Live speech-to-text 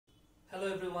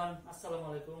Hello everyone,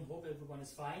 Assalamu alaikum. Hope everyone is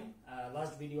fine.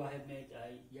 Last video I have made,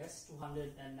 yes,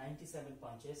 297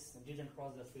 punches. Didn't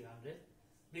cross the 300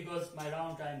 because my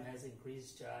round time has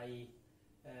increased. I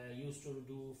used to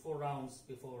do 4 rounds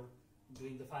before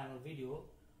doing the final video.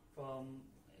 From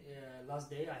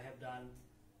last day I have done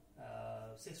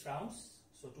 6 rounds.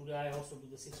 So today I also do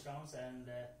the 6 rounds, and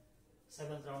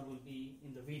 7th round will be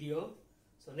in the video.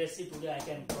 So let's see today I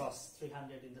can cross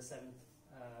 300 in the 7th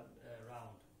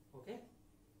round. Okay?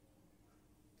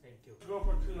 Thank you.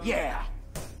 Yeah!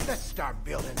 Let's start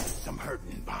building some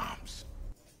hurting bombs.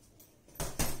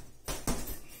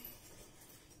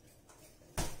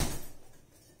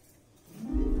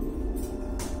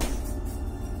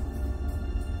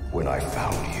 When I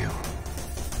found you,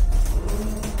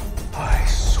 I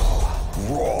saw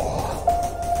raw,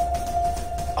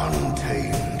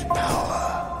 untamed power.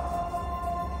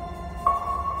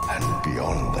 And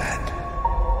beyond that,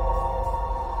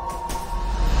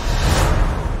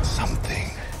 something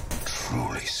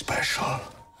truly special.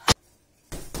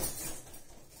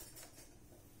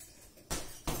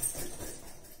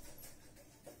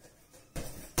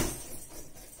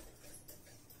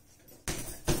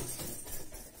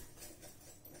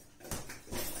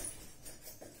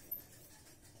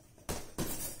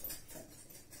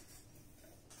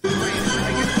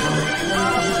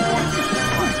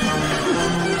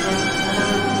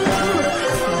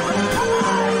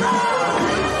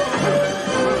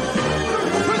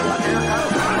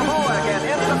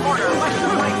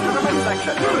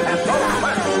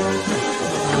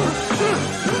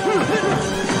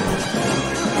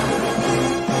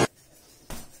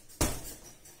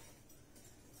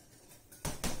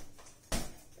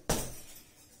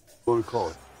 What do we call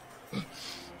it?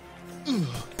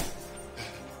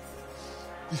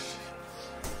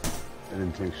 I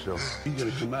didn't think so. He's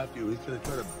gonna come after you. He's gonna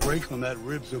try to break on that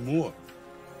rib some more.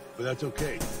 But that's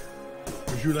okay.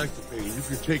 Because you like the pain. You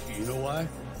can take it. You know why?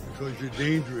 Because you're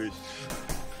dangerous.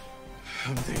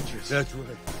 I'm dangerous. That's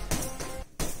right.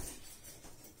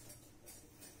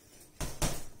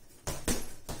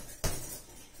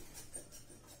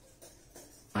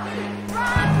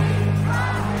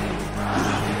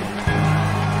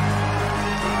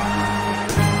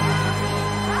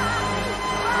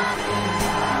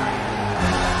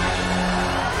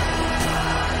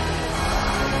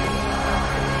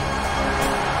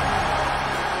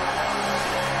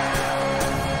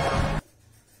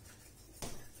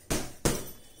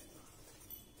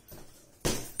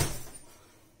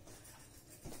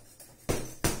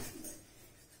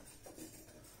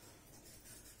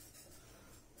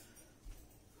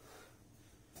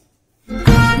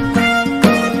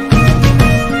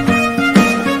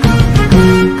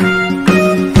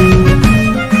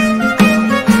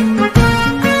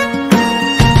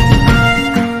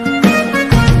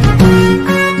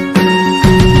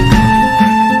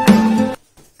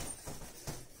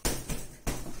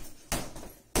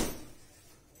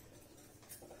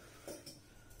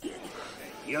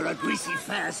 You're a greasy,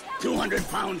 fast,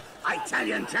 200-pound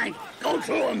Italian tank. Go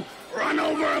to him! Run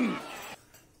over him!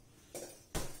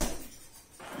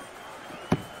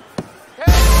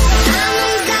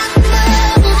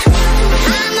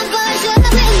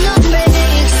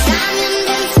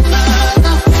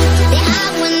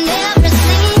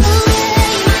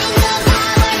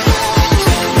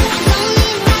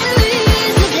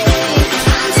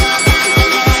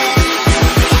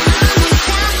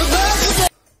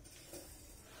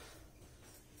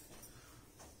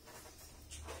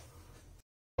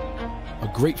 A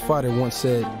great fighter once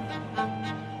said,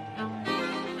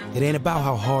 "It ain't about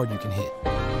how hard you can hit.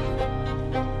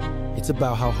 It's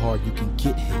about how hard you can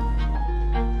get hit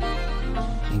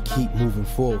and keep moving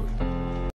forward."